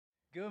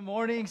Good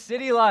morning,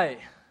 City Light.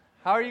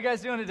 How are you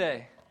guys doing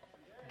today?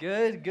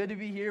 Good to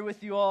be here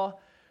with you all.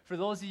 For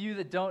those of you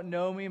that don't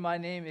know me, my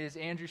name is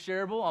Andrew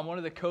Sherable. I'm one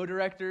of the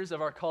co-directors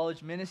of our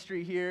college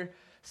ministry here.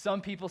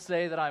 Some people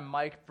say that I'm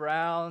Mike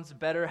Brown's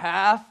better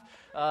half.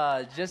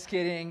 Just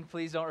kidding.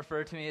 Please don't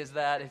refer to me as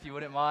that if you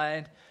wouldn't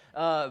mind.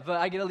 But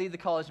I get to lead the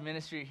college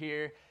ministry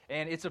here,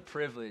 and it's a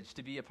privilege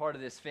to be a part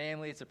of this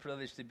family. It's a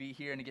privilege to be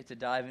here and to get to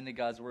dive into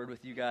God's Word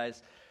with you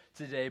guys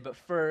today. But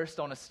first,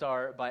 I want to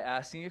start by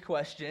asking a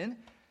question.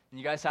 And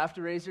you guys have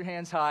to raise your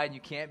hands high, and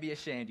you can't be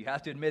ashamed. You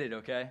have to admit it,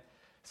 okay?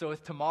 So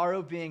with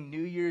tomorrow being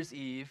New Year's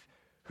Eve,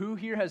 who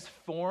here has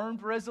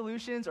formed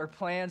resolutions or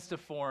plans to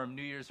form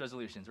New Year's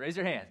resolutions? Raise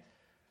your hand.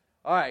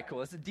 All right,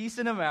 cool. It's a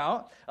decent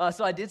amount.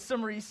 So I did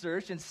some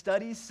research, and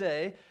studies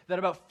say that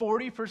about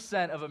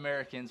 40% of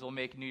Americans will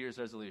make New Year's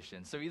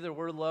resolutions. So either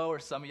we're low or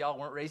some of y'all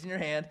weren't raising your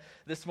hand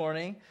this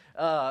morning.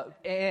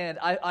 And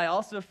I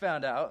also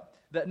found out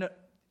that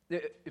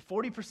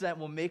 40%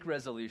 will make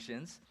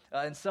resolutions,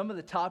 and some of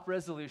the top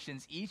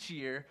resolutions each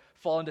year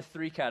fall into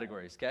three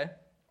categories, okay?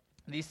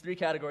 These three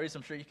categories,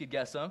 I'm sure you could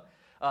guess them.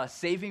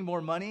 Saving more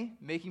money,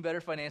 making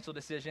better financial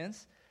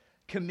decisions,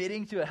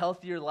 committing to a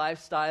healthier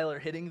lifestyle or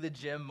hitting the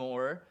gym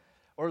more,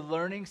 or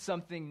learning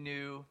something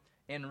new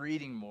and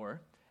reading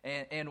more.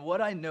 And what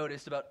I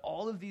noticed about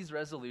all of these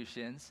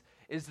resolutions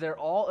is they're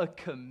all a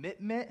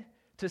commitment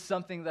to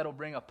something that'll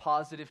bring a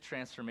positive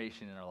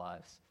transformation in our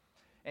lives.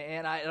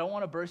 And I don't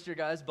want to burst your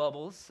guys'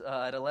 bubbles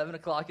at 11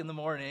 o'clock in the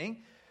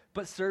morning,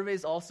 but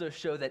surveys also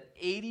show that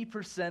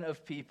 80%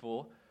 of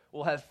people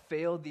will have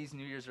failed these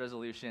New Year's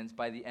resolutions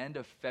by the end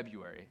of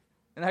February.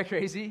 Isn't that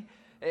crazy?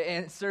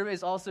 And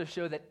surveys also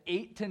show that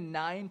 8 to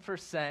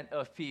 9%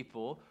 of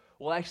people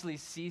will actually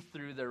see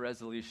through their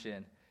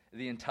resolution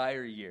the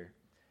entire year.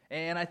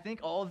 And I think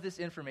all of this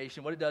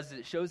information, what it does is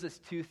it shows us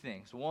two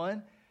things.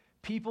 One,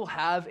 people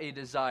have a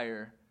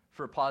desire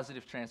for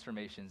positive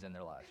transformations in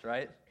their lives,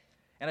 right?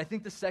 And I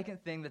think the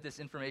second thing that this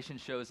information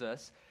shows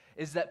us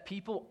is that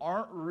people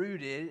aren't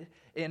rooted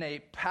in a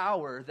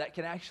power that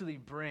can actually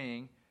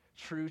bring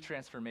true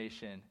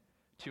transformation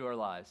to our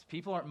lives.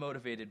 People aren't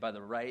motivated by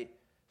the right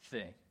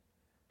thing.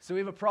 So we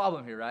have a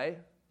problem here, right?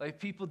 Like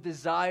people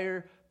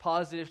desire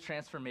positive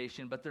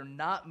transformation, but they're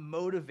not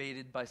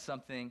motivated by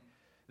something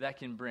that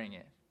can bring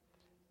it.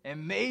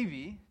 And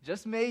maybe,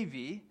 just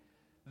maybe,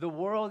 the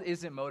world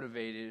isn't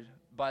motivated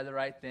by the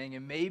right thing,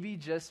 and maybe,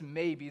 just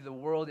maybe, the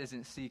world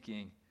isn't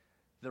seeking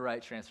the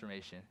right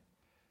transformation.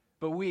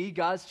 But we,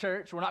 God's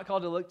church, we're not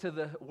called to look to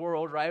the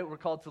world, right? We're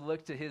called to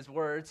look to His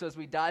Word. So as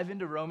we dive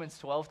into Romans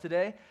 12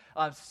 today,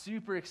 I'm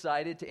super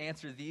excited to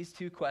answer these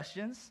two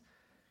questions.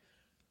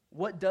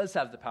 What does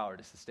have the power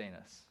to sustain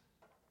us?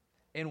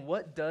 And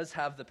what does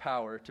have the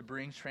power to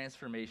bring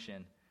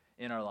transformation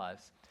in our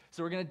lives?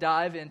 So we're going to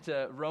dive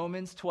into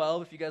Romans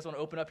 12. If you guys want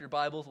to open up your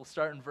Bibles, we'll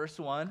start in verse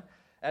 1.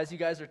 As you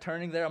guys are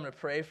turning there, I'm going to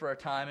pray for our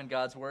time in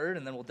God's Word,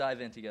 and then we'll dive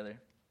in together.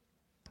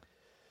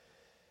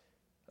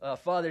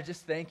 Father,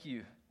 just thank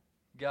you,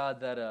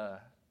 God,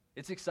 that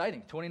it's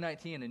exciting.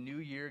 2019, a new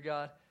year,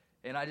 God.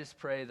 And I just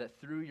pray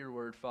that through your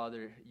word,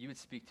 Father, you would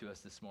speak to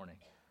us this morning.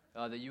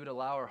 That you would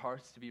allow our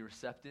hearts to be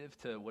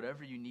receptive to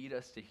whatever you need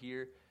us to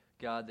hear.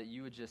 God, that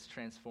you would just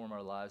transform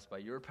our lives by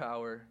your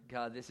power.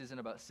 God, this isn't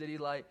about City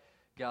Light.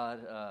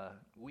 God,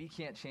 we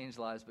can't change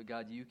lives, but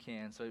God, you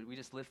can. So we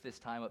just lift this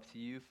time up to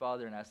you,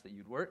 Father, and ask that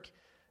you'd work.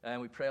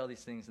 And we pray all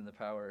these things in the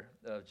power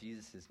of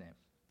Jesus' name.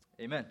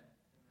 Amen.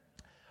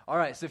 All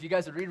right, so if you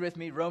guys would read with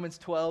me, Romans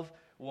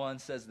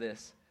 12:1 says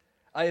this: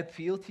 I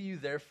appeal to you,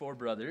 therefore,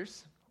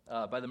 brothers,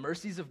 by the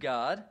mercies of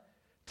God,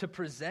 to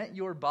present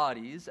your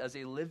bodies as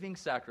a living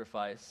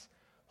sacrifice,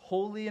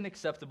 holy and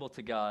acceptable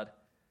to God,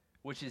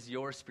 which is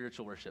your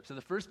spiritual worship. So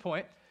the first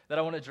point that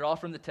I want to draw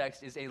from the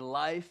text is a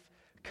life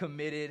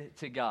committed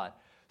to God.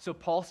 So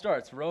Paul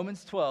starts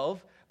Romans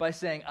 12 by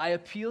saying, I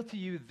appeal to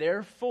you,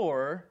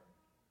 therefore,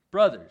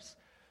 brothers.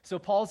 So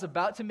Paul's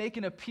about to make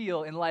an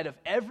appeal in light of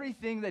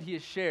everything that he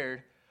has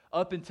shared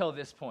up until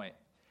this point.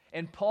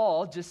 And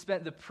Paul just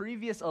spent the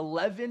previous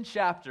 11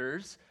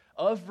 chapters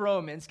of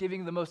Romans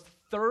giving the most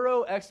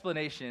thorough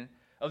explanation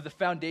of the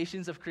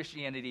foundations of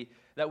Christianity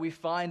that we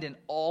find in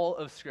all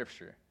of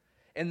Scripture.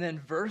 And then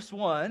verse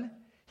 1,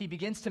 he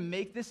begins to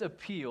make this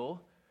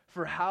appeal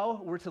for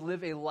how we're to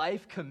live a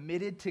life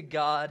committed to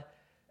God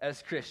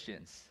as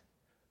Christians.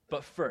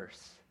 But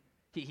first,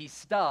 he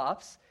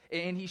stops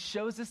and he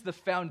shows us the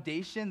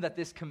foundation that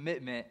this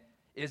commitment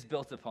is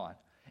built upon.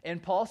 And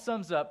Paul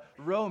sums up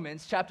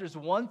Romans chapters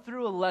 1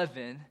 through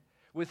 11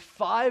 with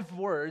 5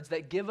 words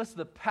that give us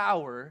the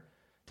power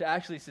to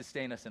actually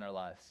sustain us in our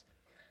lives.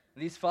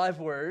 These 5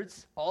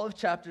 words, all of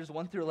chapters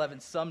 1 through 11,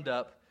 summed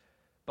up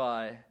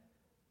by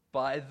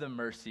the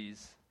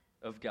mercies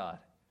of God.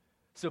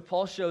 So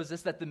Paul shows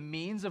us that the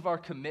means of our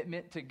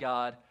commitment to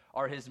God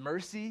are His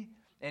mercy,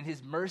 and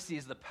His mercy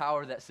is the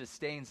power that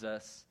sustains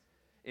us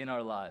in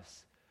our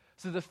lives.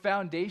 So the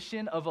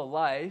foundation of a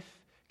life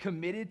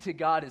committed to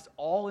God is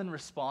all in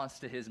response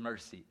to His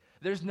mercy.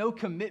 There's no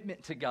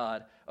commitment to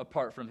God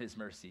apart from His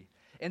mercy.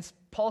 And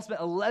Paul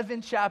spent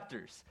 11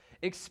 chapters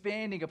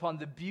expanding upon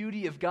the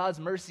beauty of God's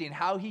mercy and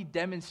how he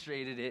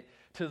demonstrated it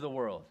to the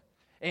world.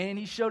 And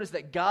he showed us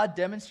that God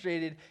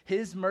demonstrated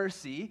his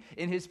mercy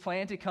in his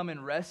plan to come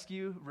and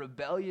rescue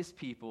rebellious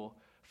people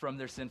from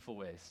their sinful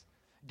ways.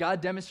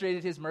 God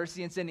demonstrated his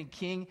mercy in sending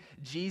King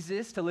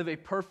Jesus to live a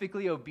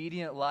perfectly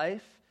obedient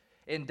life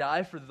and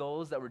die for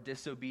those that were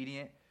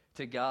disobedient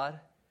to God.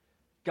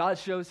 God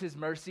shows his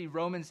mercy,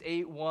 Romans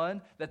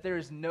 8:1, that there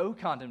is no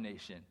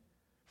condemnation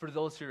for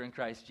those who are in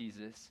Christ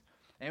Jesus.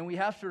 And we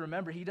have to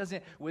remember, he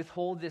doesn't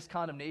withhold this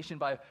condemnation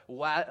by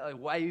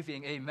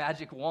waving a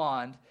magic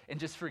wand and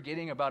just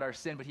forgetting about our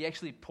sin, but he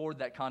actually poured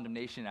that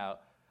condemnation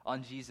out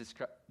on Jesus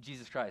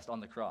Christ on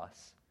the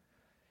cross.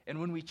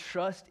 And when we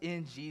trust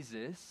in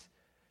Jesus,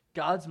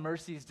 God's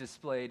mercy is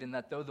displayed in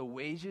that though the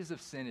wages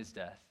of sin is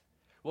death,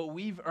 what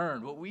we've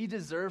earned, what we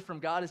deserve from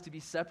God is to be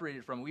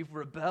separated from. We've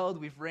rebelled,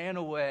 we've ran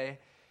away.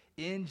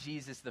 In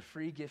Jesus, the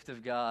free gift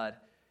of God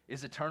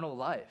is eternal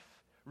life,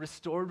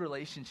 restored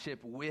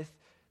relationship with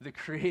the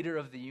creator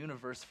of the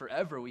universe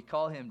forever. We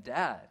call him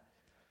Dad.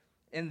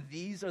 And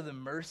these are the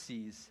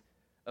mercies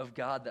of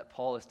God that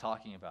Paul is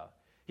talking about.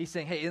 He's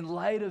saying, hey, in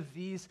light of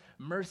these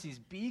mercies,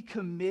 be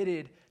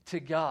committed to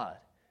God.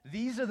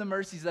 These are the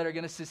mercies that are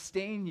going to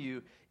sustain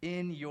you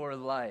in your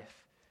life.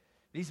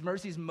 These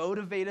mercies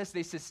motivate us,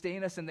 they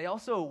sustain us, and they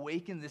also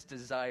awaken this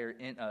desire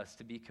in us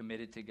to be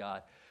committed to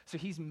God. So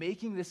he's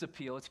making this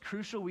appeal. It's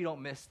crucial we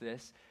don't miss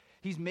this.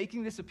 He's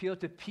making this appeal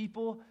to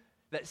people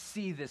that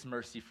see this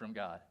mercy from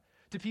God,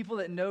 to people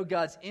that know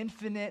God's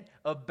infinite,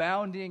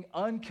 abounding,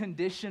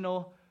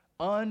 unconditional,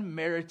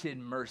 unmerited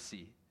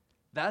mercy.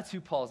 That's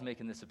who Paul's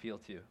making this appeal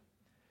to.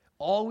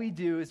 All we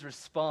do is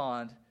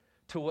respond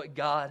to what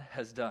God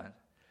has done.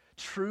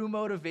 True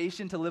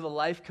motivation to live a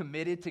life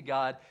committed to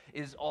God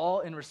is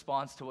all in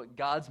response to what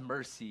God's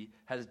mercy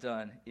has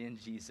done in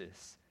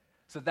Jesus.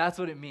 So that's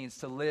what it means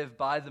to live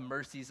by the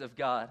mercies of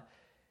God.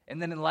 And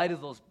then in light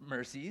of those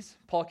mercies,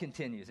 Paul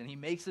continues, and he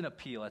makes an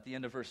appeal at the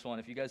end of verse 1.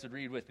 If you guys would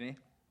read with me.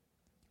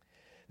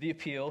 The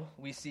appeal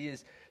we see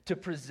is to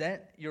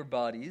present your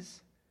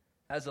bodies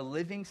as a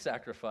living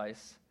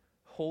sacrifice,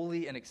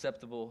 holy and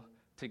acceptable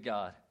to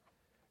God.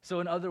 So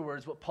in other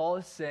words, what Paul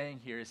is saying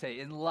here is, hey,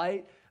 in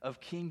light of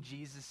King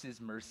Jesus'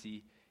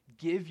 mercy,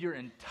 give your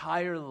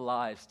entire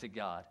lives to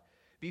God.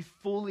 Be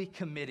fully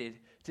committed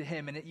to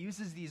him. And it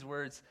uses these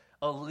words,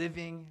 a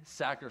living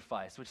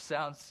sacrifice, which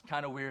sounds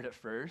kind of weird at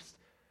first.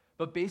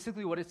 But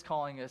basically what it's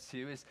calling us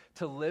to is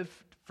to live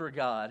for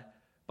God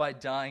by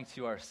dying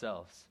to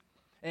ourselves.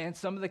 And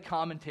some of the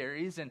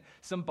commentaries and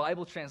some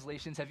Bible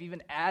translations have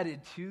even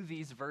added to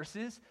these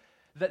verses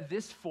that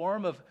this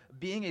form of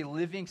being a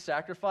living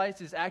sacrifice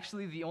is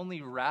actually the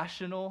only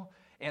rational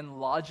and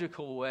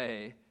logical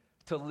way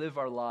to live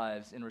our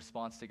lives in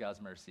response to God's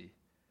mercy.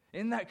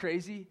 Isn't that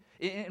crazy?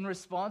 In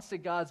response to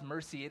God's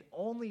mercy, it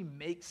only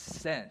makes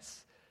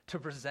sense to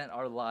present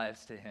our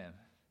lives to him.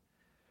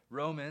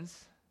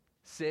 Romans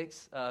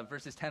 6,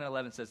 verses 10 and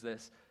 11 says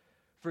this,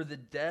 "For the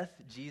death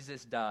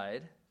Jesus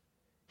died,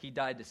 he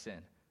died to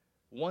sin,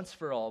 once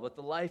for all, but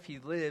the life he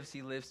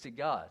lives to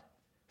God.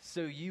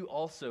 So you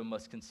also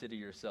must consider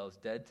yourselves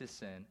dead to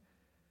sin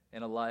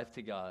and alive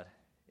to God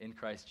in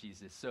Christ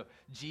Jesus." So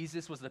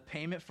Jesus was the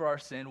payment for our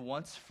sin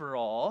once for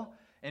all,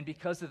 and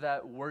because of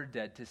that, we're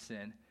dead to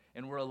sin,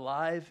 and we're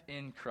alive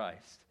in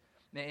Christ.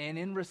 And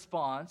in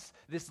response,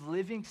 this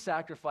living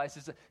sacrifice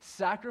is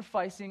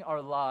sacrificing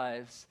our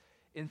lives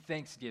in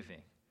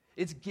thanksgiving.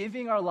 It's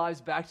giving our lives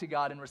back to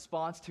God in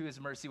response to his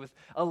mercy with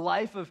a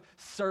life of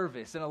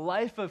service and a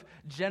life of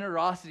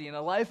generosity and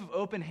a life of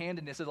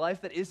open-handedness, a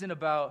life that isn't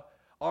about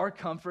our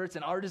comforts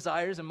and our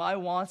desires and my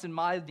wants and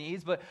my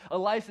needs, but a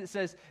life that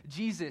says,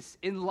 Jesus,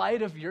 in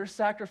light of your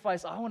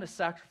sacrifice, I want to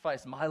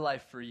sacrifice my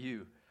life for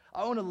you.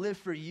 I want to live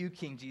for you,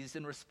 King Jesus,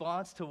 in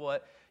response to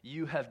what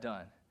you have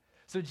done.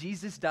 So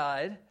Jesus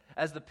died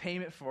as the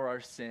payment for our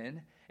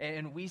sin,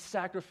 and we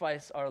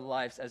sacrifice our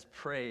lives as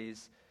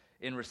praise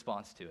in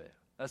response to it.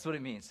 That's what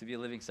it means to be a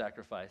living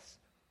sacrifice.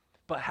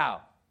 But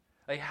how?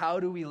 Like, how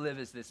do we live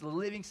as this? A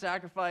living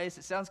sacrifice,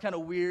 it sounds kind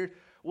of weird.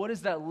 What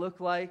does that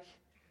look like?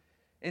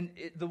 And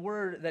the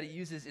word that it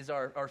uses is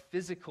our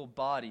physical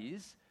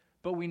bodies,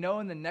 but we know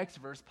in the next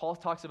verse, Paul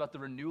talks about the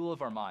renewal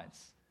of our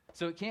minds.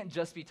 So it can't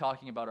just be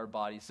talking about our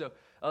bodies. So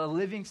a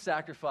living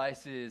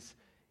sacrifice it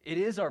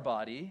is our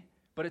body,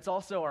 but it's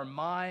also our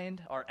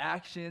mind, our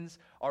actions,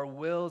 our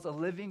wills. A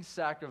living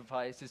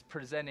sacrifice is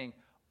presenting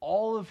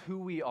all of who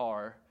we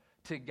are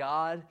to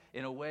God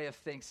in a way of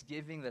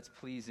thanksgiving that's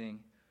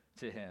pleasing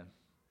to him.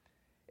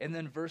 And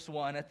then verse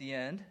 1 at the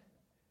end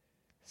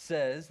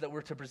says that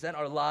we're to present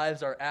our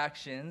lives, our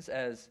actions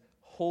as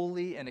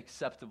holy and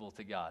acceptable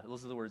to God.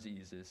 Those are the words he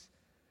uses.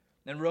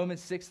 And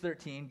Romans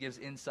 6:13 gives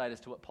insight as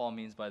to what Paul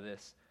means by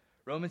this.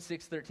 Romans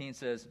 6:13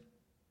 says,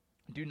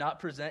 "Do not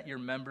present your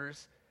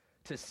members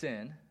to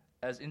sin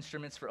as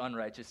instruments for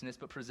unrighteousness,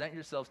 but present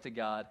yourselves to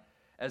God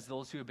as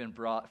those who have been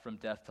brought from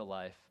death to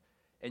life,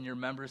 and your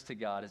members to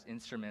God as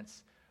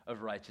instruments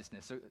of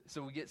righteousness.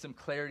 So we get some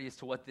clarity as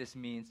to what this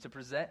means. To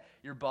present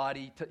your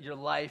body, your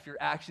life, your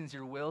actions,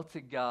 your will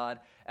to God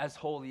as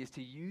holy is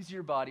to use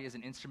your body as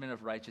an instrument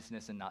of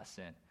righteousness and not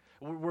sin.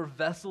 We're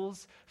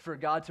vessels for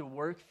God to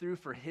work through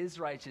for his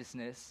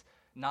righteousness,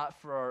 not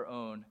for our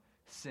own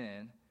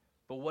sin.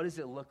 But what does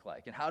it look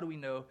like? And how do we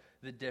know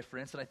the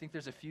difference? And I think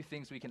there's a few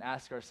things we can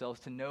ask ourselves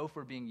to know if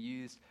we're being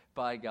used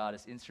by God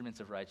as instruments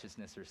of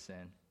righteousness or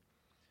sin.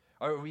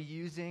 Are we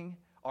using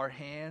our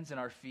hands and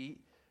our feet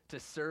to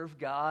serve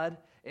God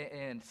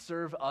and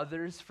serve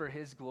others for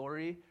his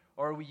glory?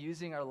 Or are we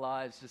using our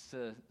lives just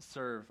to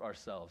serve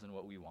ourselves and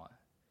what we want?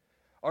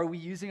 Are we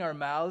using our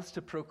mouths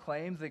to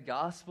proclaim the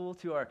gospel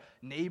to our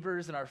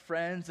neighbors and our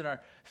friends and our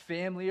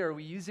family? Or are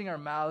we using our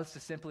mouths to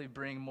simply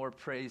bring more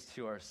praise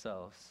to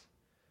ourselves?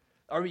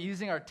 Are we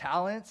using our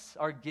talents,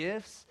 our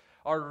gifts,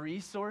 our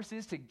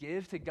resources to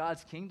give to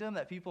God's kingdom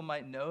that people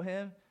might know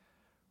him?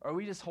 Or are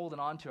we just holding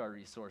on to our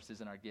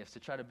resources and our gifts to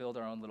try to build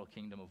our own little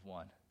kingdom of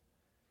one?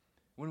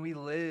 When we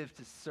live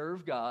to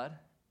serve God,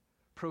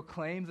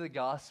 proclaim the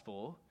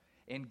gospel,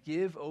 and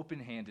give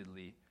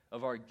open-handedly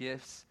of our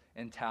gifts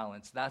and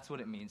talents, that's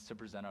what it means to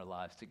present our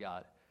lives to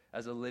God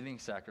as a living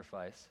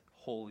sacrifice,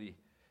 holy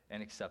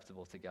and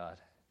acceptable to God.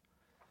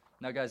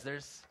 Now, guys,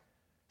 there's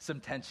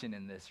some tension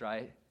in this,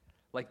 right?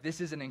 Like,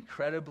 this is an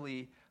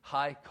incredibly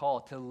high call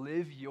to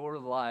live your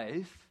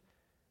life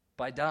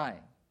by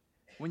dying.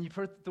 When you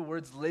put the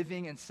words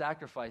living and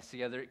sacrifice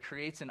together, it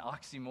creates an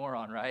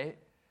oxymoron, right?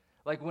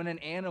 Like when an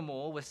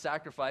animal was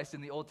sacrificed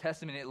in the Old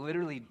Testament, it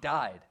literally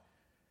died.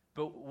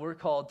 But we're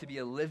called to be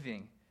a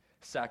living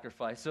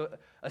sacrifice. So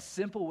a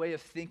simple way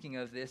of thinking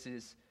of this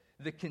is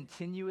the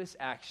continuous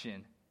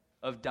action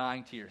of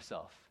dying to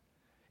yourself.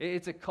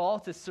 It's a call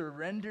to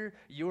surrender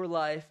your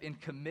life in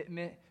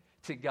commitment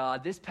to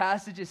God. This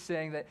passage is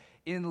saying that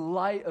in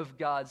light of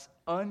God's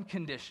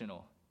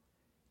unconditional,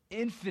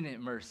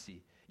 infinite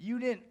mercy, you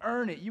didn't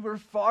earn it. You were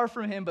far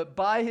from him, but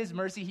by his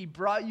mercy, he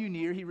brought you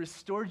near. He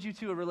restored you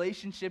to a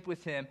relationship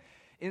with him.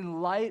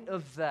 In light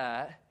of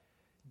that,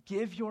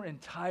 give your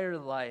entire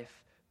life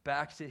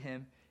back to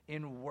him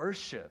in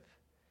worship.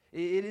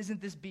 It isn't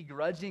this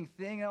begrudging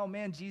thing, oh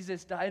man,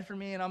 Jesus died for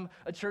me and I'm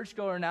a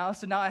churchgoer now,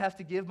 so now I have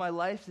to give my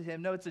life to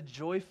him. No, it's a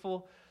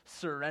joyful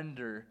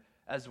surrender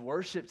as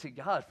worship to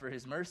God for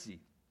his mercy.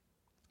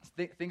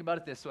 Think about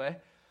it this way.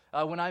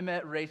 When I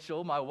met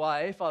Rachel, my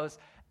wife, I was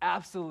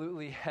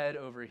absolutely head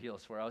over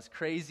heels for her. I was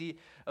crazy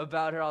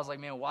about her. I was like,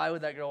 man, why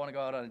would that girl want to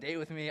go out on a date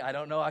with me? I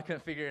don't know. I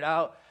couldn't figure it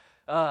out.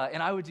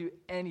 And I would do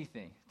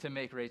anything to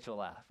make Rachel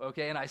laugh,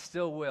 okay? And I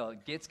still will.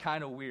 It gets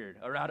kind of weird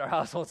around our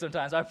household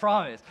sometimes, I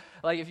promise.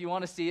 Like, if you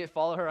want to see it,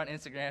 follow her on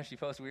Instagram. She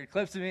posts weird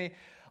clips of me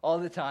all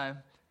the time.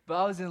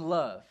 But I was in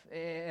love.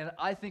 And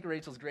I think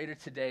Rachel's greater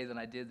today than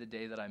I did the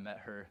day that I met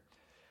her.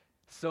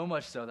 So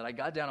much so that I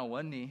got down on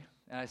one knee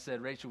and I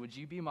said, Rachel, would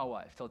you be my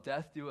wife till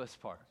death do us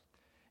part?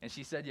 And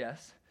she said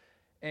yes.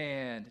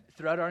 And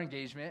throughout our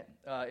engagement,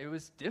 it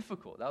was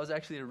difficult. That was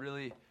actually a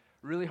really,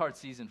 really hard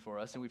season for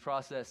us. And we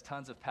processed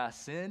tons of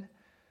past sin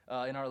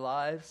in our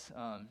lives.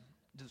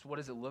 Just what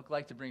does it look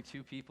like to bring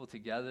two people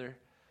together?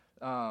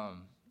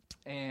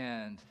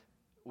 And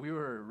we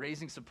were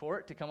raising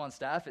support to come on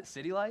staff at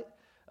City Light.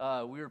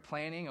 We were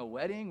planning a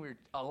wedding.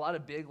 A lot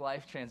of big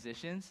life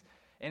transitions.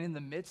 And in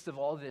the midst of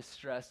all this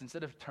stress,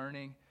 instead of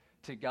turning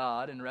to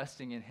God and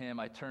resting in him,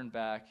 I turned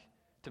back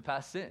to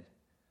past sin.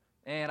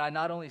 And I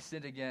not only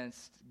sinned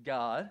against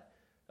God,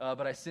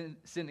 but I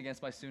sinned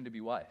against my soon-to-be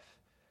wife.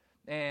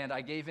 And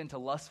I gave in to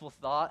lustful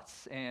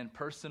thoughts and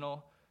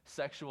personal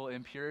sexual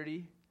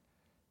impurity.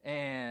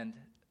 And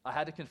I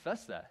had to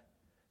confess that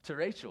to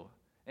Rachel.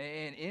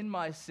 And in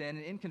my sin,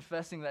 and in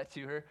confessing that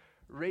to her,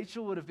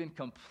 Rachel would have been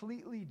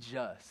completely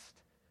just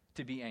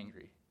to be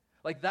angry.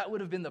 Like, that would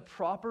have been the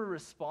proper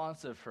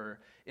response of her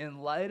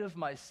in light of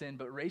my sin.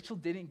 But Rachel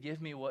didn't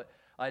give me what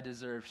I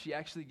deserved. She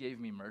actually gave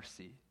me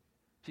mercy.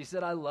 She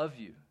said, I love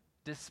you,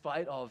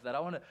 despite all of that. I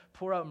want to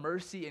pour out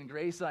mercy and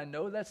grace. And I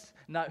know that's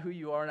not who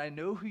you are, and I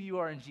know who you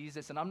are in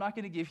Jesus. And I'm not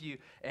going to give you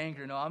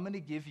anger. No, I'm going to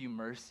give you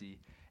mercy.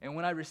 And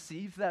when I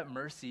received that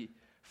mercy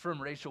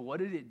from Rachel, what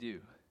did it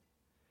do?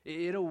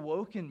 It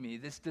awoke in me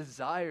this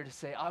desire to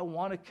say, I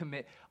want to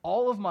commit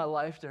all of my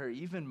life to her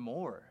even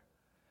more.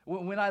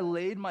 When I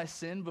laid my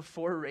sin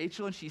before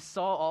Rachel and she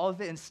saw all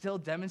of it and still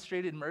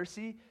demonstrated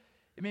mercy,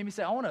 it made me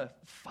say, I want to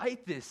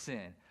fight this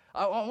sin.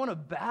 I want to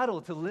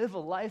battle to live a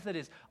life that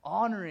is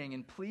honoring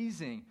and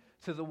pleasing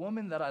to the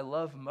woman that I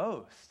love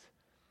most.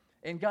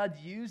 And God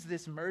used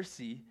this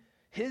mercy,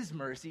 his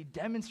mercy,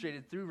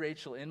 demonstrated through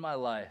Rachel in my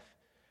life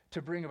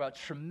to bring about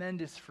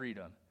tremendous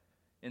freedom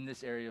in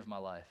this area of my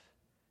life.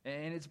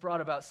 And it's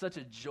brought about such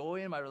a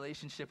joy in my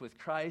relationship with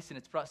Christ, and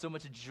it's brought so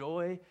much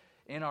joy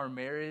in our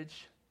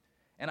marriage.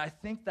 And I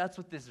think that's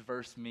what this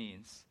verse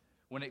means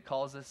when it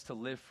calls us to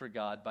live for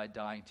God by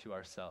dying to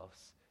ourselves.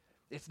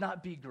 It's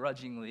not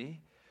begrudgingly,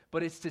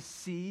 but it's to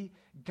see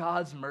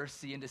God's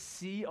mercy and to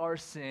see our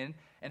sin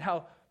and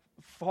how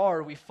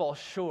far we fall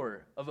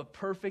short of a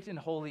perfect and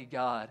holy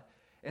God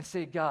and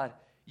say, God,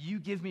 you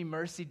give me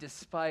mercy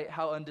despite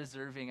how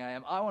undeserving I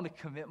am. I want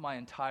to commit my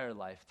entire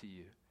life to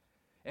you.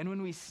 And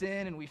when we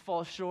sin and we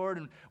fall short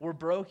and we're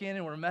broken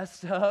and we're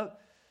messed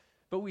up,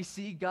 but we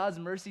see God's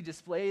mercy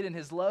displayed and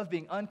his love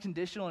being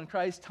unconditional in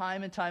Christ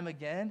time and time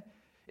again,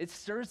 it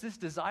stirs this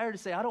desire to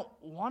say, I don't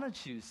want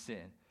to choose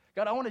sin.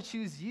 God, I want to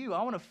choose you.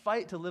 I want to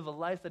fight to live a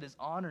life that is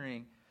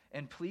honoring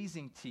and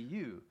pleasing to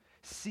you.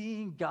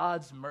 Seeing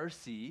God's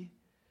mercy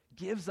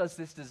gives us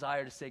this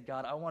desire to say,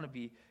 God, I want to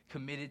be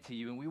committed to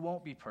you. And we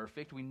won't be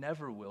perfect. We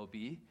never will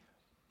be.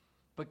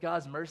 But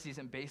God's mercy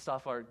isn't based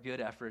off our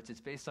good efforts.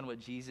 It's based on what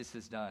Jesus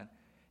has done.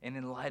 And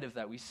in light of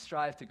that, we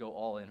strive to go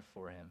all in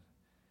for him.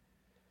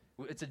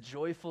 It's a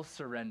joyful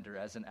surrender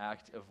as an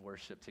act of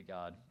worship to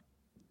God.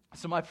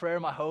 So my prayer,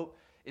 my hope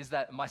is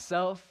that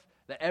myself,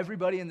 that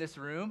everybody in this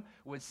room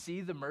would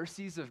see the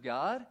mercies of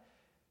God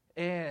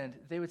and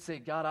they would say,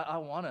 God, I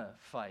want to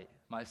fight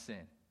my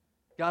sin.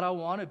 God, I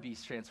want to be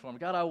transformed.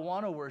 God, I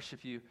want to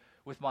worship you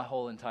with my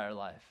whole entire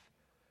life.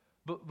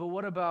 But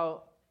what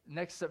about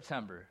next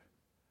September?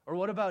 Or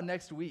what about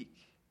next week?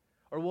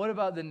 Or what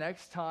about the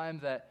next time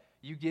that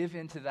you give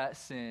into that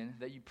sin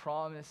that you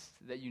promised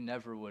that you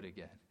never would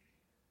again?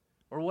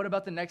 Or what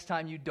about the next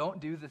time you don't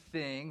do the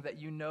thing that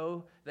you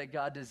know that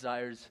God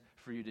desires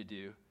for you to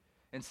do?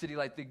 And City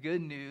Light, the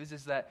good news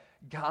is that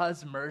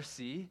God's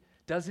mercy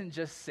doesn't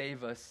just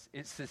save us,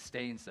 it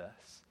sustains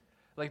us.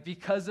 Like,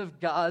 because of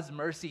God's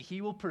mercy,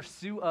 he will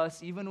pursue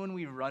us even when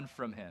we run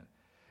from him.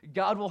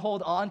 God will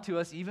hold on to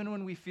us even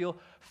when we feel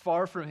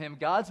far from him.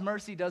 God's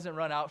mercy doesn't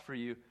run out for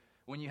you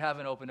when you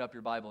haven't opened up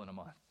your Bible in a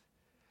month.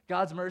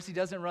 God's mercy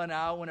doesn't run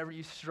out whenever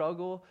you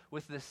struggle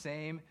with the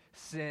same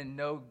sin.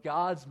 No,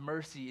 God's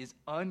mercy is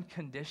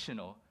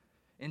unconditional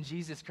in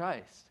Jesus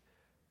Christ.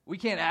 We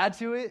can't add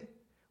to it.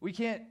 We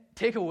can't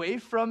take away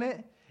from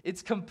it.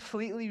 It's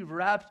completely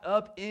wrapped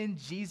up in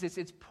Jesus.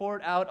 It's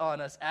poured out on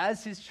us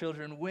as his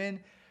children when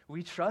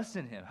we trust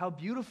in him. How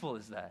beautiful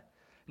is that?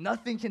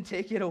 Nothing can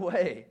take it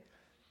away.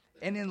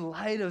 And in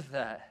light of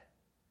that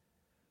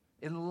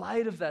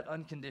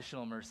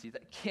unconditional mercy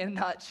that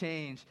cannot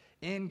change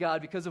in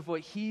God because of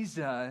what he's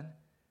done,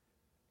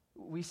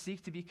 we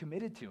seek to be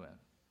committed to him.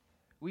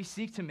 We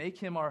seek to make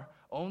him our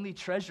only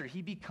treasure.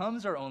 He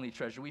becomes our only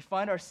treasure. We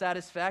find our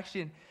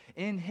satisfaction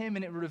in him,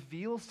 and it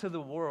reveals to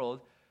the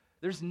world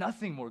there's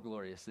nothing more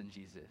glorious than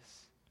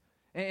Jesus.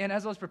 And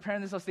as I was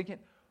preparing this, I was thinking,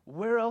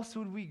 where else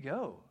would we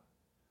go?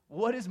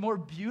 What is more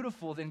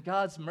beautiful than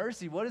God's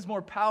mercy? What is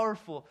more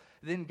powerful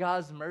than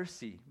God's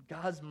mercy?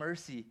 God's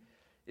mercy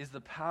is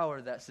the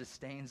power that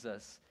sustains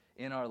us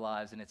in our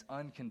lives, and it's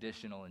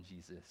unconditional in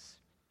Jesus.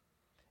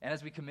 And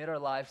as we commit our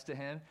lives to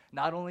him,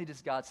 not only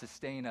does God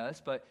sustain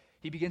us, but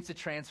he begins to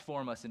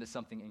transform us into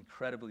something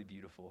incredibly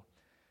beautiful.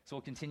 So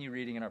we'll continue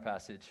reading in our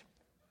passage.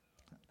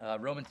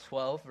 Romans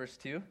 12, verse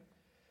 2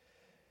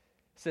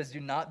 says,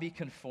 do not be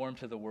conformed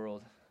to the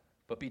world,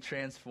 but be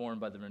transformed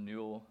by the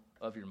renewal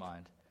of your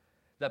mind,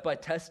 that by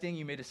testing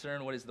you may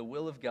discern what is the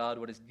will of God,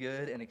 what is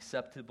good and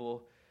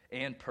acceptable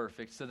and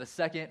perfect. So the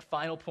second,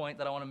 final point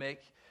that I want to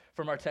make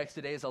from our text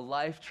today is a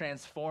life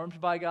transformed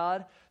by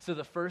God. So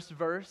the first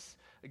verse,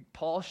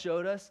 Paul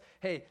showed us,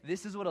 hey,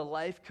 this is what a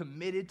life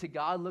committed to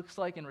God looks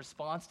like in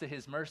response to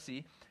his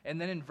mercy.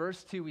 And then in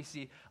verse 2, we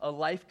see a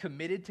life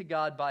committed to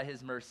God by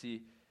his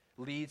mercy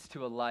leads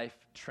to a life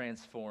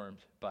transformed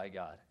by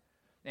God.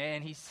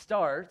 And he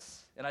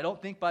starts, and I don't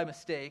think by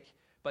mistake,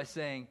 by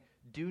saying,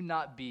 do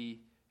not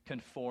be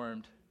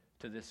conformed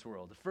to this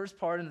world. The first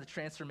part of the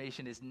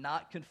transformation is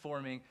not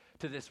conforming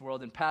to this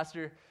world. And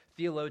pastor,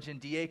 theologian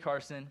D.A.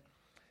 Carson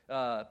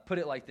put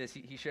it like this.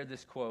 He shared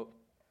this quote.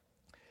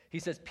 He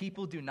says,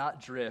 people do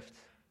not drift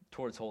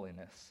towards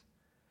holiness.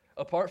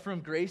 Apart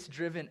from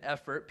grace-driven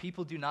effort,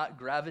 people do not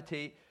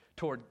gravitate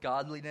toward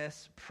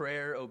godliness,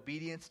 prayer,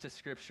 obedience to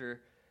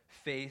Scripture,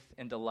 faith,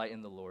 and delight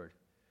in the Lord.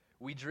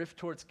 We drift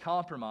towards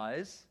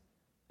compromise,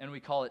 and we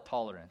call it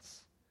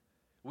tolerance.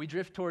 We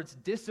drift towards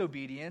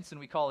disobedience, and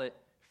we call it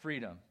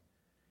freedom.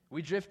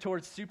 We drift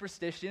towards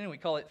superstition, and we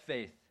call it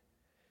faith.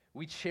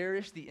 We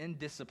cherish the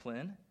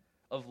indiscipline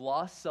of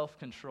lost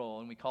self-control,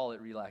 and we call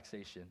it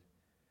relaxation.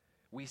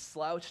 We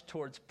slouch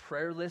towards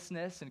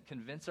prayerlessness and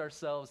convince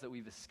ourselves that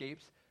we've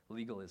escaped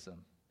legalism.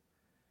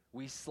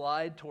 We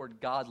slide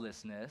toward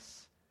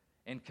godlessness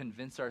and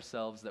convince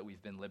ourselves that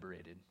we've been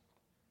liberated.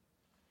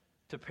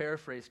 To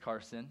paraphrase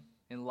Carson,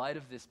 in light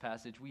of this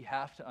passage, we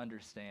have to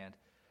understand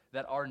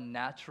that our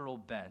natural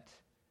bent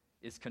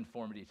is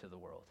conformity to the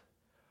world.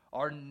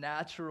 Our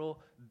natural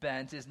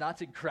bent is not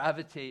to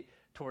gravitate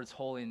towards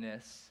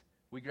holiness.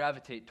 We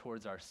gravitate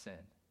towards our sin.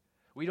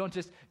 We don't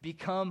just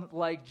become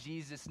like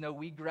Jesus. No,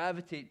 we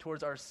gravitate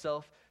towards our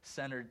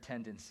self-centered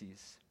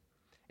tendencies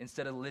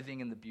instead of living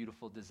in the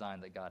beautiful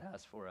design that God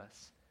has for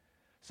us.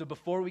 So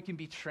before we can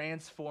be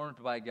transformed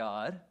by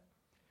God,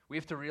 we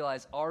have to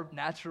realize our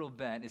natural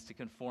bent is to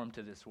conform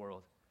to this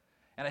world.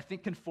 And I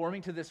think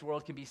conforming to this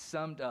world can be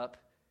summed up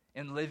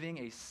in living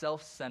a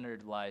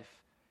self-centered life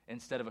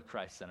instead of a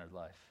Christ-centered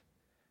life.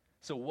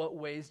 So what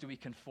ways do we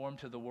conform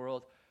to the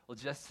world? Well,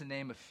 just to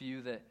name a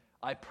few that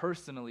I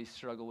personally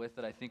struggle with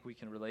that I think we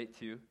can relate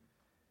to.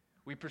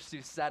 We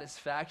pursue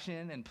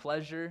satisfaction and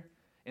pleasure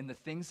in the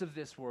things of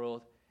this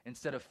world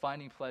instead of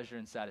finding pleasure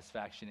and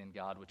satisfaction in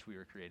God, which we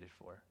were created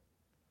for.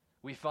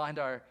 We find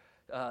our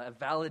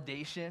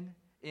validation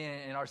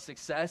in our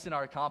success and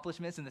our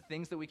accomplishments and the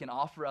things that we can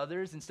offer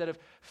others instead of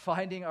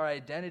finding our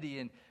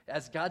identity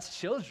as God's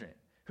children,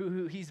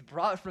 who he's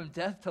brought from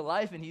death to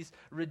life and he's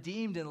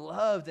redeemed and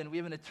loved and we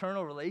have an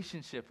eternal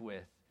relationship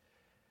with.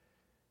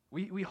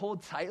 We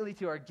hold tightly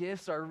to our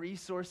gifts, our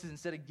resources,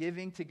 instead of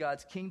giving to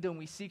God's kingdom.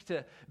 We seek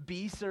to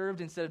be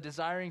served instead of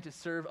desiring to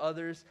serve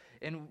others.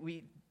 And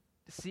we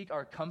seek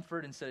our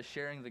comfort instead of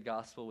sharing the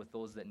gospel with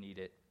those that need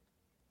it.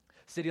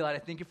 City Light, I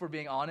think if we're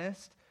being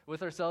honest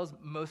with ourselves,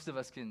 most of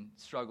us can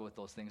struggle with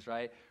those things,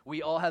 right?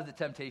 We all have the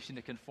temptation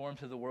to conform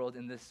to the world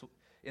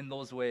in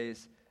those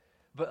ways.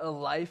 But a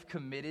life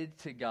committed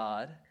to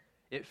God,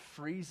 it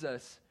frees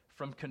us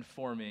from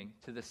conforming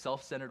to the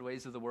self-centered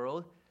ways of the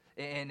world,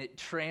 and it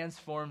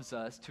transforms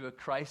us to a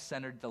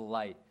Christ-centered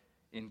delight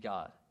in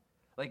God.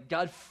 Like,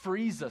 God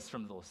frees us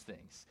from those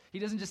things. He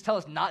doesn't just tell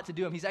us not to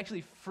do them. He's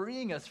actually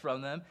freeing us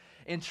from them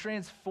and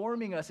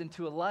transforming us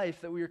into a life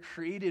that we were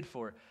created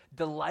for,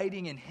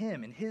 delighting in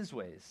Him, in His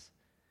ways.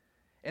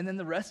 And then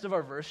the rest of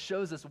our verse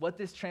shows us what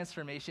this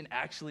transformation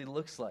actually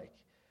looks like,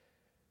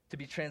 to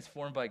be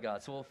transformed by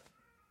God. So we'll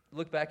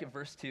look back at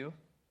verse 2.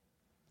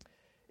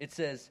 It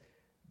says,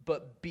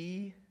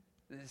 do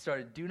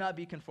not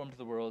be conformed to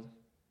the world,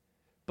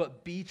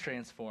 but be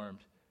transformed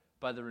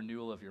by the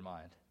renewal of your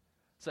mind.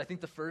 So I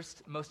think the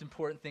first most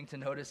important thing to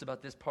notice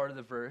about this part of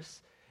the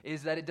verse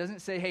is that it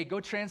doesn't say, hey, go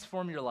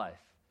transform your life.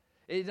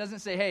 It doesn't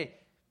say, hey,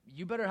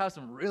 you better have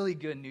some really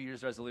good New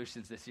Year's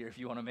resolutions this year if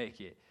you want to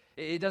make it.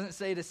 It doesn't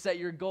say to set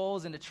your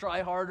goals and to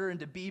try harder and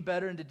to be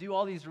better and to do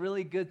all these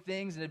really good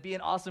things and to be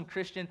an awesome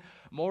Christian,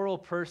 moral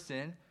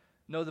person.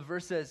 No, the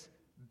verse says,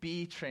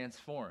 be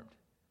transformed.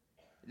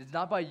 It's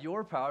not by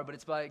your power, but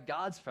it's by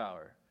God's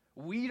power.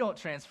 We don't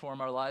transform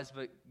our lives,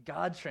 but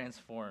God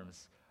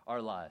transforms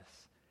our lives.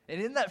 And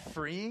isn't that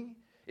freeing?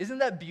 Isn't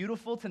that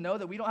beautiful to know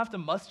that we don't have to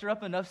muster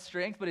up enough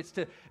strength, but it's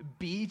to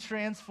be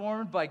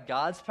transformed by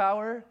God's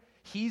power?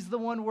 He's the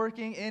one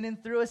working in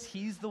and through us.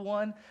 He's the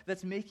one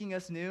that's making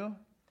us new.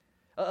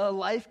 A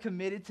life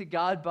committed to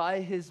God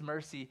by His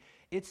mercy,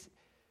 it's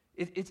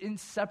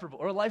inseparable.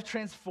 Or a life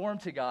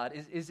transformed to God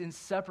is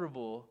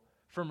inseparable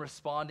from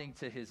responding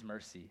to His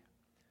mercy.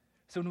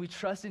 So when we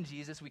trust in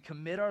Jesus, we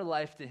commit our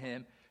life to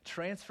Him,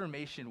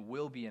 transformation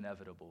will be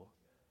inevitable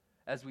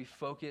as we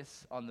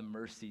focus on the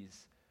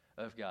mercies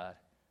of God.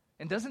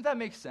 And doesn't that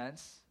make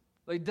sense?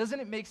 Like, doesn't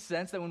it make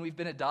sense that when we've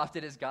been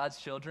adopted as God's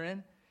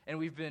children and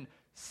we've been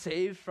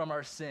saved from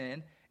our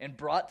sin and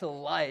brought to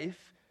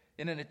life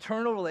in an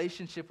eternal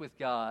relationship with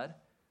God,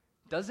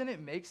 doesn't it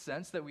make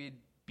sense that we'd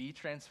be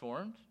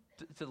transformed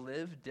to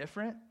live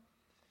different?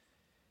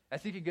 I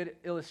think a good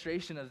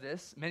illustration of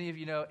this, many of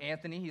you know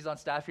Anthony. He's on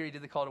staff here. He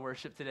did the call to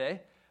worship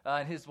today.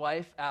 And his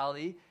wife,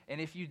 Allie. And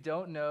if you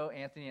don't know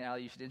Anthony and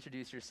Allie, you should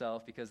introduce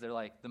yourself because they're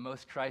like the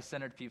most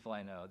Christ-centered people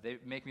I know. They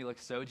make me look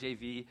so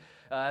JV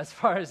as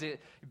far as it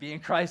being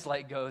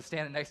Christ-like goes,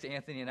 standing next to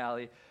Anthony and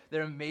Allie.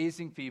 They're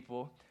amazing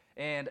people.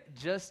 And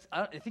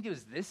I think it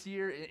was this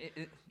year,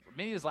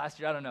 maybe it was last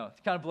year, I don't know. It's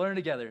kind of blurring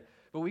together.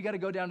 But we got to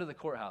go down to the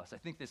courthouse, I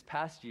think this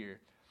past year,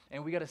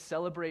 and we got to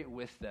celebrate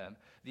with them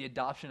the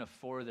adoption of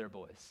 4 of their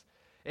boys.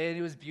 And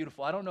it was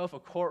beautiful. I don't know if a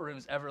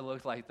courtroom's ever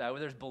looked like that, where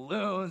there's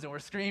balloons and we're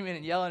screaming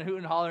and yelling, hooting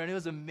and hollering. It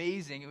was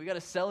amazing. And we got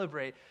to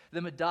celebrate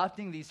them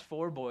adopting these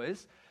 4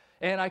 boys.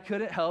 And I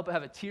couldn't help but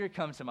have a tear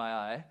come to my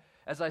eye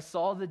as I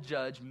saw the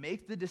judge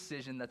make the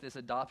decision that this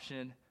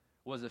adoption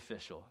was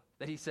official.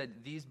 That he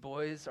said, these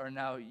boys are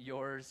now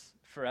yours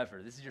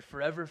forever. This is your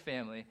forever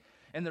family.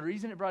 And the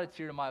reason it brought a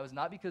tear to my eye was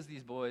not because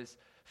these boys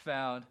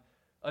found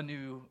a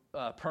new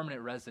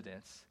permanent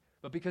residence,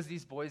 but because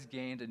these boys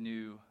gained a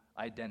new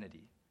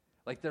identity.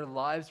 Like, their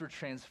lives were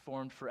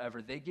transformed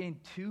forever. They gained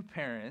 2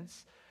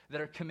 parents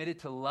that are committed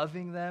to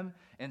loving them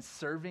and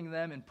serving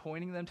them and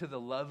pointing them to the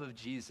love of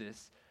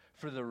Jesus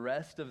for the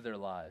rest of their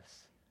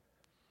lives.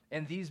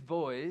 And these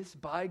boys,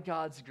 by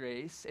God's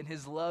grace and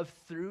His love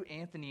through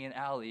Anthony and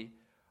Allie,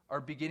 are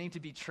beginning to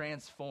be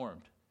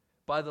transformed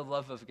by the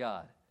love of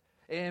God.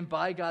 And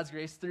by God's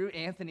grace, through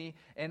Anthony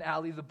and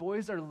Allie, the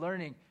boys are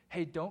learning,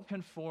 hey, don't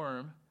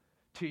conform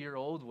to your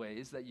old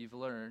ways that you've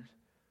learned,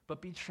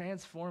 but be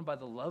transformed by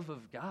the love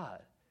of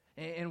God.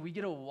 And we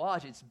get to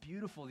watch. It's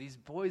beautiful. These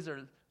boys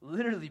are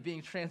literally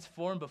being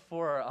transformed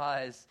before our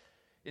eyes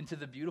into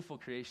the beautiful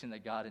creation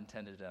that God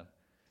intended them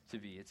to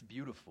be. It's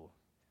beautiful.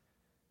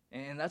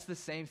 And that's the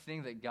same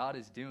thing that God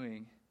is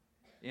doing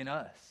in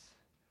us.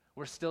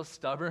 We're still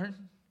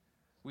stubborn.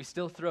 We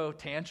still throw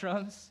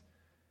tantrums.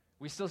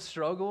 We still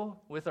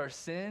struggle with our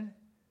sin.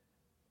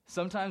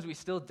 Sometimes we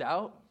still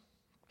doubt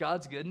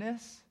God's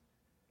goodness.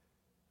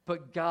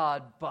 But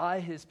God, by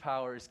His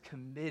power, is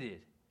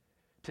committed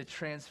to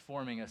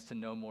transforming us to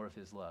know more of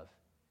His love.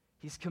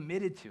 He's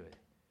committed to it.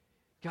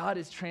 God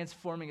is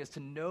transforming us to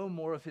know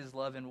more of His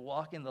love and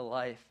walk in the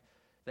life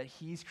that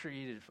He's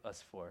created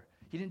us for.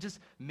 He didn't just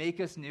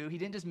make us new. He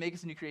didn't just make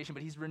us a new creation,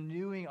 but He's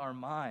renewing our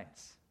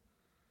minds.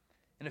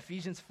 In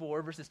Ephesians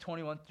 4, verses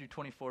 21 through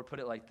 24, put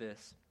it like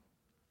this.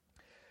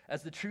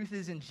 As the truth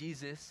is in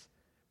Jesus,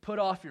 put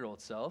off your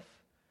old self,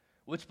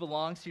 which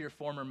belongs to your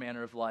former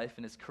manner of life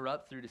and is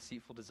corrupt through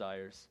deceitful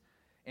desires,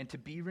 and to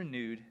be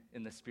renewed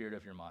in the spirit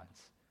of your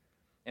minds.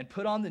 And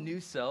put on the new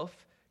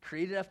self,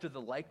 created after the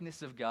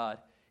likeness of God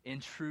in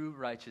true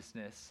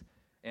righteousness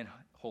and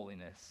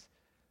holiness.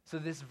 So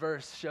this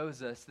verse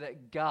shows us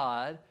that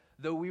God,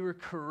 though we were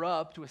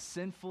corrupt with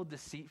sinful,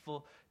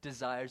 deceitful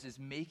desires, is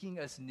making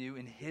us new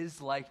in his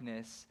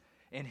likeness,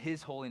 in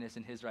his holiness,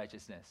 and his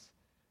righteousness.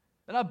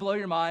 Doesn't that blow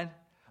your mind?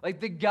 Like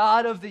the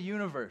God of the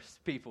universe,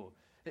 people,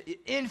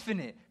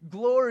 infinite,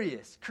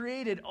 glorious,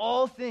 created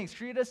all things,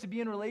 created us to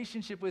be in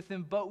relationship with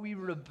him, but we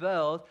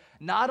rebelled,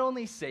 not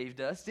only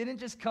saved us, didn't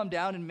just come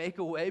down and make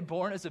a way,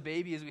 born as a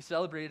baby as we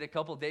celebrated a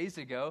couple days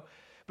ago,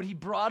 but he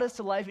brought us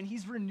to life and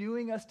he's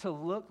renewing us to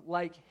look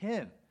like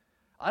him.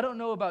 I don't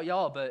know about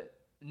y'all, but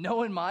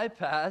knowing my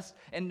past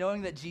and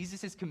knowing that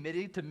Jesus is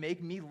committed to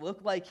make me look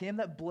like him,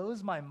 that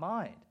blows my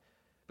mind.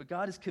 But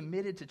God is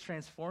committed to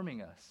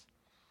transforming us.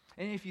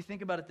 And if you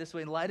think about it this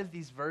way, in light of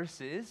these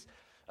verses,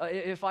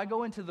 if I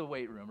go into the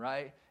weight room,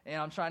 right, and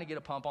I'm trying to get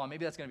a pump on,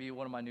 maybe that's going to be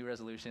one of my new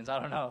resolutions, I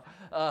don't know.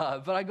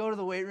 But I go to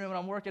the weight room and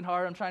I'm working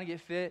hard, I'm trying to get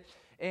fit,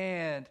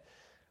 and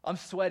I'm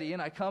sweaty,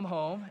 and I come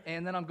home,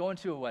 and then I'm going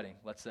to a wedding,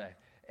 let's say.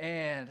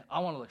 And I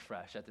want to look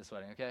fresh at this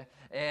wedding, okay?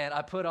 And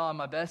I put on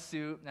my best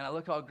suit, and I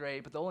look all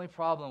great, but the only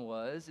problem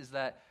is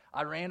that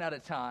I ran out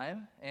of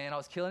time, and I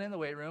was killing it in the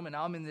weight room, and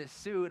now I'm in this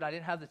suit, and I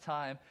didn't have the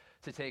time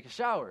to take a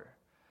shower.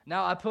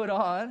 Now I put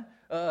on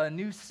a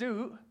new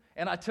suit,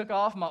 and I took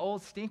off my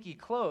old stinky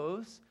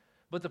clothes,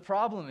 but the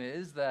problem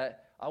is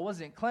that I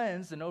wasn't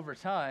cleansed, and over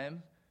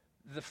time,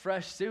 the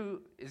fresh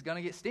suit is going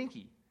to get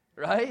stinky,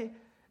 right?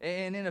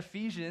 And in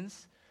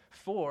Ephesians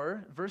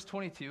 4, verse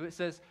 22, it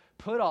says,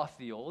 put off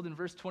the old, and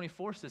verse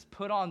 24 says,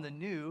 put on the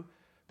new,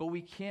 but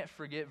we can't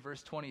forget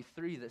verse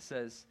 23 that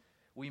says,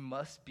 we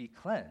must be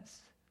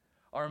cleansed.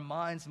 Our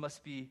minds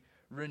must be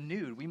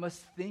renewed. We must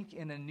think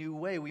in a new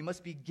way. We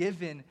must be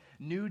given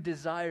new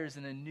desires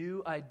and a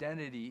new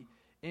identity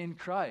in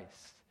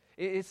Christ.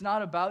 It's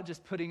not about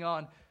just putting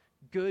on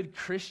good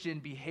Christian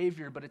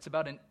behavior, but it's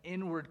about an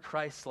inward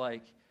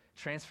Christ-like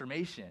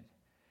transformation.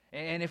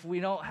 And if we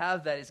don't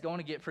have that, it's going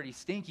to get pretty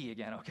stinky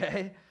again,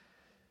 okay?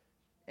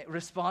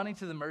 Responding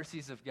to the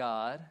mercies of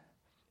God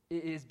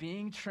is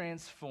being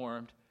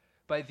transformed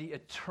by the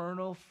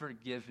eternal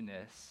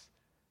forgiveness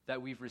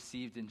that we've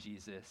received in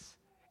Jesus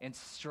and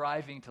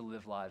striving to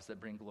live lives that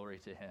bring glory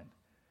to him.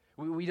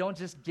 We don't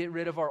just get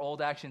rid of our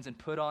old actions and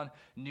put on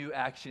new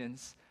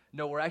actions.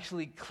 No, we're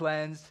actually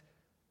cleansed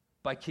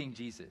by King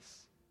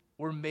Jesus.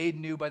 We're made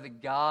new by the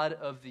God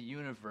of the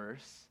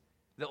universe.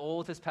 The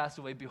old has passed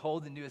away.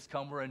 Behold, the new has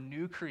come. We're a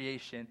new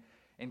creation,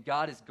 and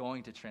God is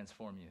going to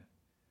transform you.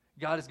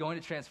 God is going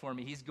to transform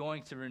me. He's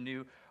going to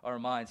renew our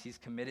minds. He's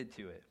committed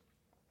to it.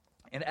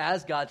 And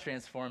as God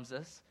transforms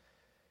us,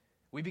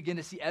 we begin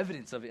to see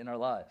evidence of it in our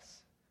lives.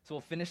 So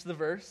we'll finish the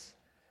verse.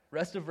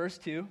 Rest of verse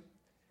 2.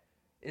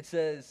 It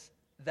says,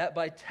 that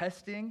by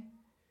testing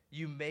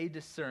you may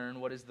discern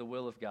what is the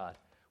will of God,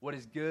 what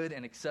is good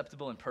and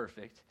acceptable and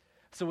perfect.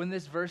 So when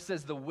this verse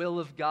says the will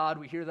of God,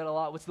 we hear that a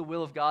lot. What's the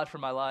will of God for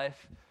my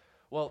life?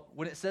 Well,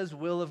 when it says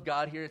will of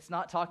God here, it's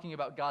not talking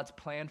about God's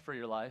plan for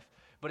your life,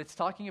 but it's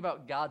talking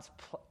about God's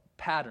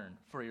pattern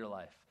for your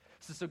life.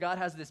 So God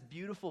has this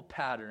beautiful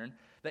pattern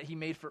that he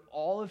made for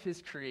all of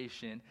his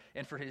creation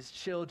and for his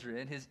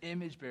children, his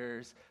image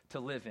bearers, to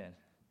live in.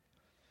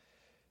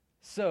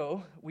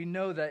 So we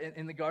know that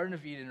in the Garden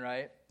of Eden,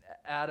 right,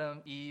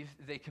 Adam, Eve,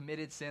 they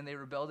committed sin, they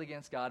rebelled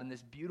against God, and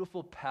this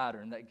beautiful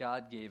pattern that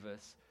God gave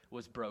us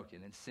was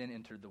broken, and sin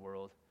entered the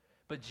world.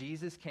 But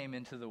Jesus came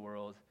into the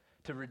world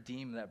to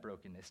redeem that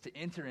brokenness, to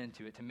enter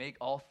into it, to make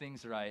all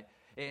things right.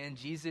 And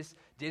Jesus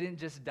didn't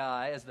just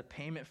die as the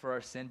payment for our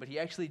sin, but he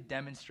actually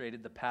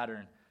demonstrated the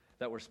pattern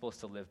that we're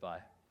supposed to live by.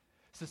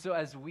 So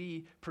as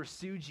we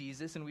pursue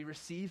Jesus and we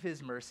receive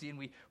his mercy and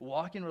we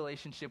walk in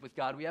relationship with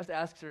God, we have to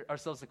ask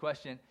ourselves the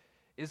question,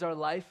 is our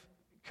life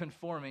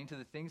conforming to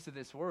the things of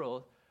this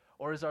world,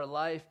 or is our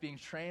life being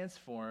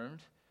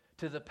transformed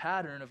to the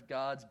pattern of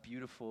God's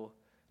beautiful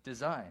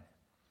design?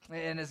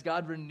 And as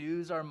God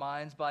renews our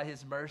minds by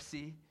his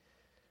mercy,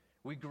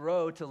 we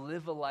grow to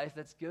live a life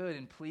that's good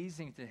and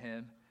pleasing to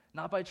him,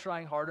 not by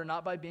trying harder,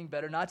 not by being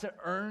better, not to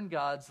earn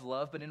God's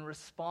love, but in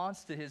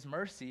response to his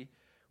mercy,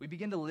 we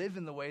begin to live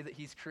in the way that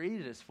he's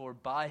created us for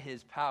by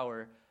his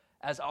power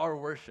as our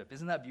worship.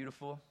 Isn't that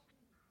beautiful?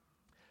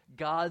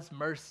 God's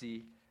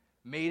mercy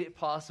made it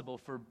possible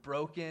for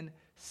broken,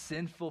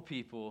 sinful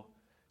people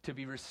to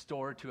be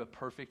restored to a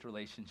perfect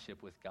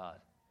relationship with God.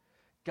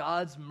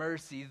 God's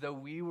mercy, though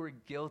we were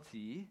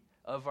guilty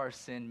of our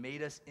sin,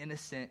 made us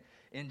innocent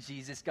in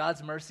Jesus.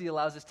 God's mercy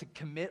allows us to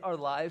commit our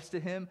lives to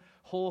him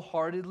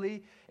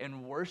wholeheartedly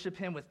and worship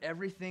him with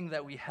everything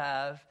that we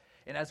have.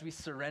 And as we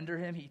surrender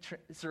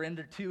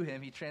to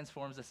him, he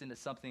transforms us into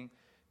something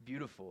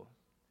beautiful.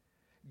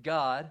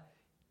 God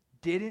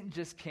didn't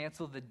just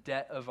cancel the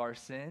debt of our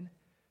sin,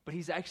 but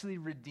he's actually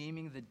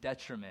redeeming the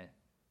detriment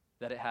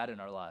that it had in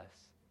our lives.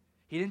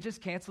 He didn't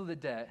just cancel the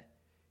debt,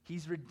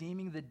 he's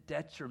redeeming the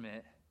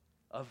detriment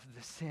of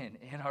the sin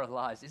in our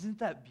lives. Isn't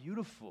that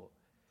beautiful?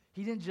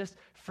 He didn't just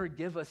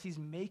forgive us, he's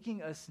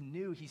making us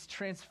new. He's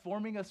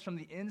transforming us from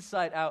the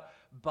inside out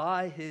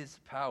by his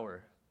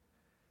power.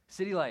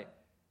 City Light,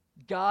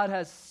 God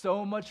has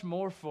so much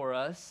more for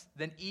us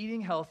than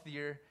eating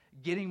healthier,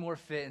 getting more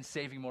fit, and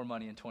saving more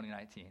money in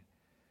 2019.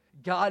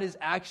 God is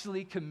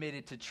actually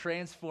committed to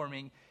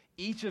transforming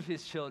each of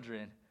his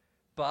children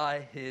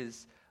by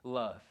his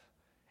love.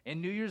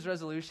 And New Year's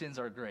resolutions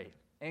are great,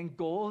 and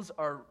goals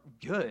are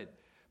good,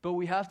 but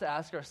we have to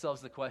ask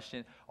ourselves the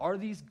question, are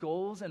these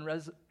goals and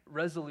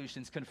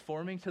resolutions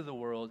conforming to the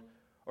world,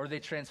 or are they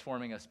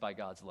transforming us by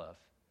God's love?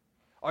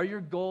 Are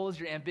your goals,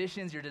 your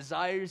ambitions, your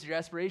desires, your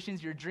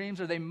aspirations, your dreams,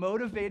 are they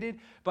motivated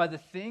by the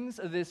things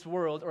of this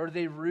world, or are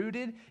they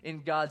rooted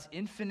in God's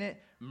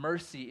infinite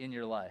mercy in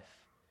your life?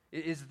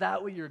 Is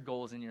that what your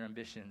goals and your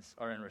ambitions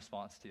are in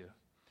response to?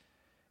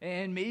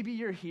 And maybe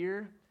you're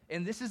here,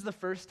 and this is the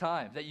first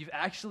time that you've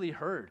actually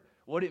heard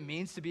what it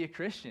means to be a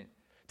Christian,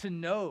 to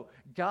know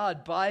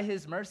God by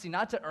his mercy,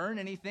 not to earn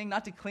anything,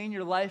 not to clean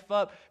your life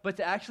up, but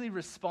to actually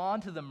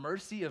respond to the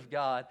mercy of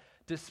God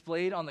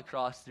displayed on the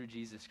cross through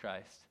Jesus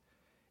Christ.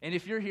 And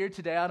if you're here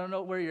today, I don't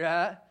know where you're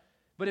at,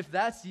 but if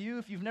that's you,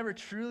 if you've never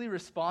truly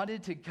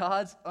responded to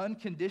God's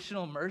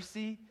unconditional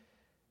mercy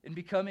in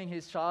becoming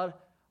his child,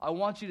 I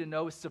want you to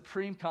know with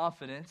supreme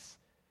confidence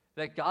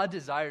that God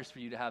desires for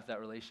you to have that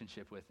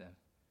relationship with him.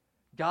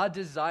 God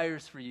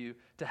desires for you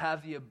to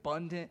have the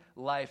abundant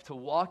life, to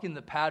walk in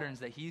the patterns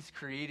that he's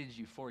created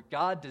you for.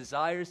 God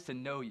desires to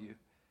know you.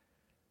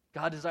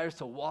 God desires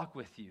to walk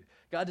with you.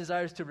 God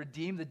desires to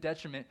redeem the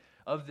detriment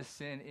of the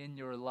sin in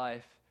your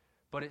life.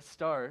 But it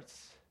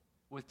starts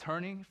with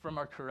turning from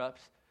our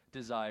corrupt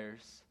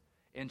desires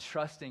and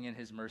trusting in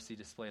his mercy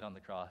displayed on the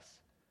cross.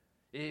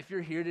 If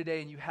you're here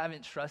today and you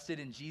haven't trusted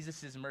in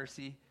Jesus'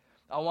 mercy,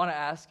 I want to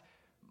ask,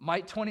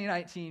 might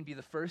 2019 be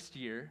the first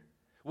year?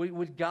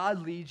 Would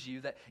God lead you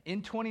that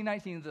in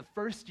 2019, the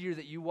first year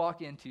that you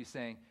walk into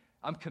saying,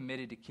 I'm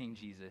committed to King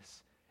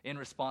Jesus in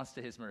response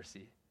to his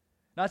mercy?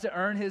 Not to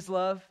earn his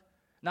love,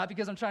 not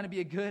because I'm trying to be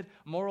a good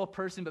moral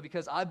person, but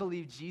because I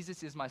believe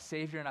Jesus is my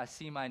Savior and I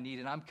see my need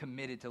and I'm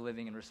committed to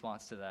living in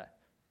response to that.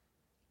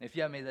 If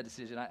you haven't made that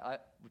decision, I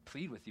would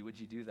plead with you, would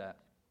you do that?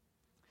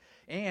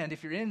 And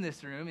if you're in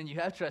this room and you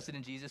have trusted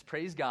in Jesus,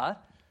 praise God.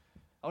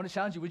 I want to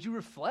challenge you, would you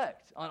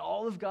reflect on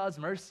all of God's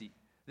mercy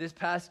this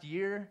past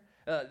year,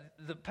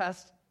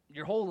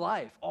 your whole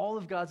life, all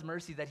of God's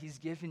mercy that he's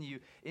given you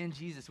in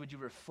Jesus? Would you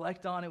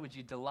reflect on it? Would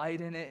you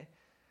delight in it?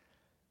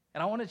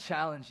 And I want to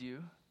challenge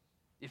you,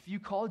 if you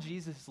call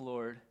Jesus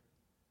Lord,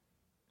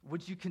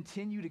 would you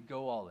continue to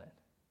go all in?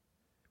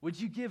 Would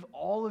you give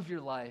all of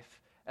your life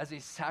as a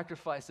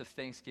sacrifice of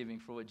thanksgiving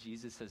for what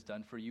Jesus has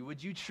done for you?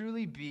 Would you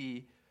truly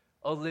be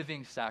a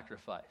living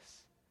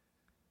sacrifice?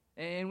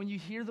 And when you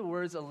hear the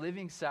words a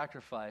living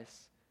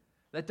sacrifice,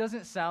 that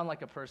doesn't sound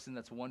like a person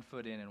that's 1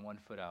 foot in and 1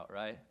 foot out,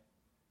 right?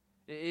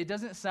 It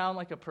doesn't sound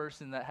like a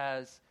person that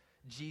has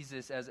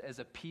Jesus as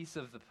a piece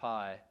of the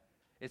pie.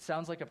 It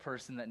sounds like a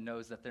person that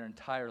knows that their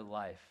entire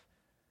life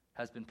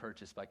has been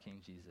purchased by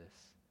King Jesus.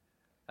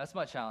 That's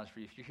my challenge for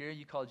you. If you're here and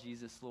you call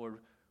Jesus Lord,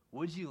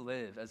 would you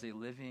live as a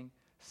living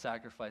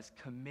sacrifice,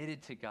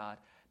 committed to God,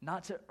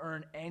 not to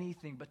earn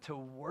anything, but to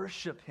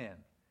worship him,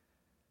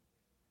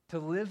 to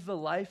live the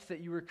life that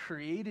you were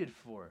created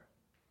for?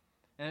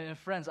 And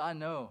friends, I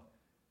know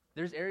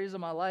there's areas of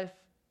my life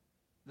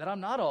that I'm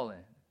not all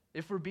in.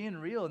 If we're being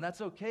real, and that's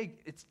okay.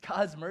 It's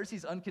God's mercy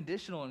is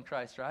unconditional in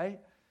Christ,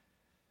 right?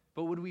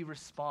 But would we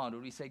respond?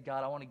 Would we say,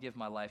 God, I want to give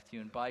my life to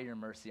you, and by your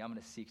mercy, I'm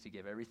going to seek to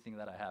give everything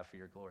that I have for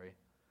your glory?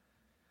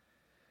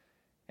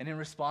 And in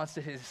response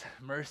to his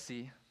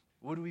mercy,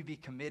 would we be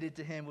committed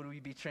to him? Would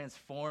we be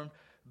transformed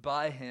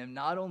by him,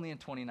 not only in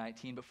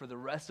 2019, but for the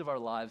rest of our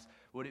lives?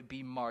 Would it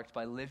be marked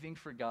by living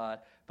for God,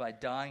 by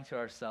dying to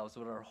ourselves?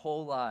 Would our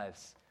whole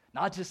lives,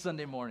 not just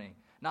Sunday morning,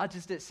 not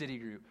just at City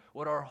Group,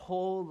 would our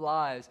whole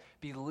lives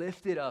be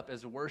lifted up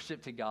as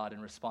worship to God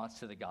in response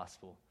to the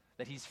gospel?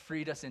 That he's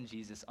freed us in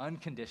Jesus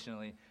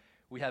unconditionally.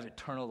 We have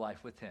eternal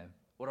life with him.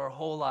 Would our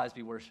whole lives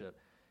be worship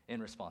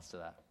in response to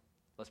that?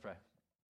 Let's pray.